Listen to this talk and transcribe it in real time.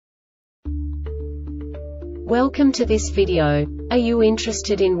Welcome to this video. Are you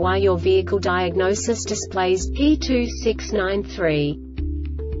interested in why your vehicle diagnosis displays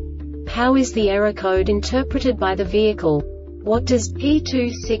P2693? How is the error code interpreted by the vehicle? What does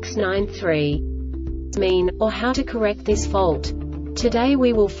P2693 mean, or how to correct this fault? Today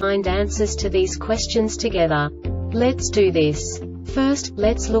we will find answers to these questions together. Let's do this. First,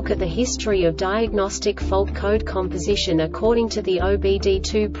 let's look at the history of diagnostic fault code composition according to the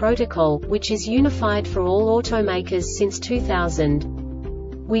OBD2 protocol, which is unified for all automakers since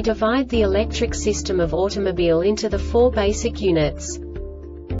 2000. We divide the electric system of automobile into the four basic units: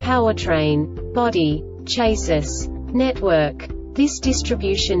 powertrain, body, chassis, network. This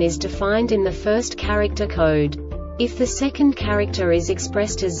distribution is defined in the first character code. If the second character is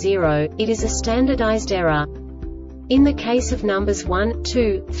expressed as 0, it is a standardized error. In the case of numbers 1,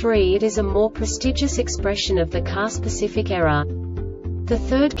 2, 3, it is a more prestigious expression of the car-specific error. The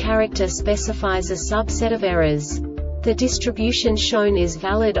third character specifies a subset of errors. The distribution shown is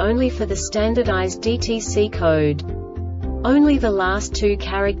valid only for the standardized DTC code. Only the last two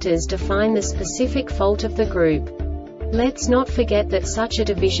characters define the specific fault of the group. Let's not forget that such a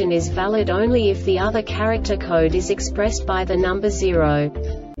division is valid only if the other character code is expressed by the number 0.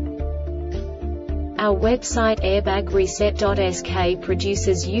 Our website airbagreset.sk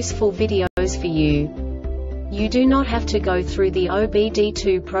produces useful videos for you. You do not have to go through the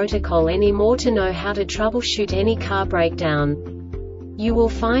OBD2 protocol anymore to know how to troubleshoot any car breakdown. You will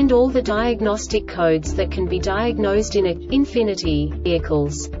find all the diagnostic codes that can be diagnosed in Infinity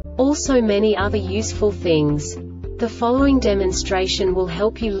vehicles. Also many other useful things. The following demonstration will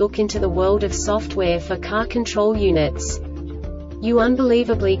help you look into the world of software for car control units. You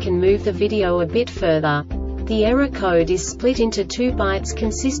unbelievably can move the video a bit further. The error code is split into 2 bytes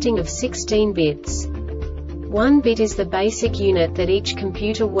consisting of 16 bits. 1 bit is the basic unit that each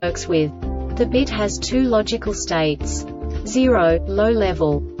computer works with. The bit has 2 logical states: 0, low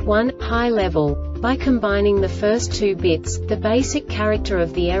level, 1, high level. By combining the first 2 bits, the basic character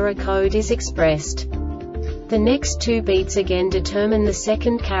of the error code is expressed. The next 2 beats again determine the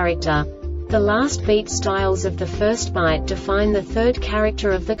second character. The last beat styles of the first byte define the third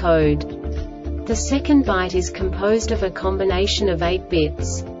character of the code. The second byte is composed of a combination of 8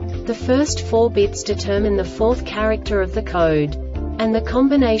 bits. The first 4 bits determine the fourth character of the code. And the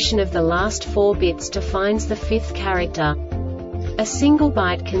combination of the last 4 bits defines the fifth character. A single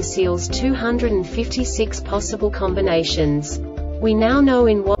byte conceals 256 possible combinations. We now know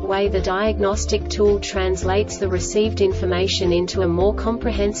in what way the diagnostic tool translates the received information into a more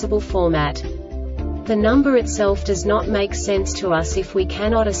comprehensible format. The number itself does not make sense to us if we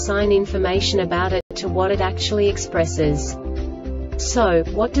cannot assign information about it to what it actually expresses. So,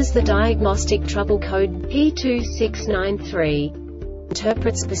 what does the Diagnostic Trouble Code P2693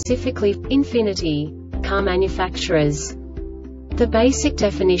 interpret specifically for Infinity car manufacturers? The basic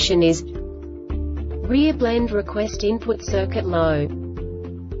definition is rear blend request input circuit low.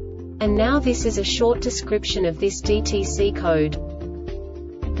 And now this is a short description of this DTC code.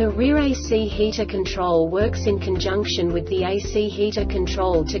 The rear AC heater control works in conjunction with the AC heater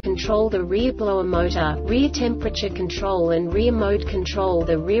control to control the rear blower motor, rear temperature control and rear mode control.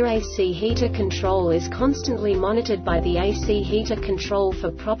 The rear AC heater control is constantly monitored by the AC heater control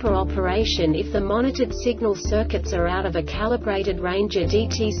for proper operation. If the monitored signal circuits are out of a calibrated range, a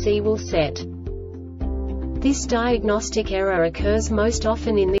DTC will set. This diagnostic error occurs most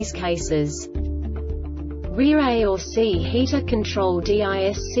often in these cases: rear A or C heater control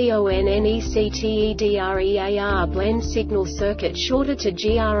DISCONNECTEDREAR blend signal circuit shorted to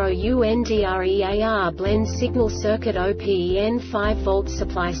GROUNDREAR blend signal circuit OPEN 5V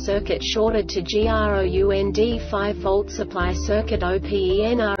supply circuit shorted to GROUND 5V supply circuit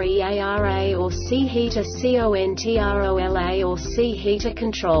OPENREARA or C heater CONTROLA or C heater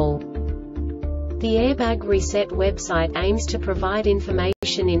control. The Airbag Reset website aims to provide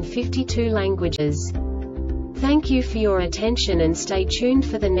information in 52 languages. Thank you for your attention and stay tuned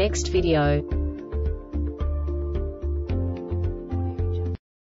for the next video.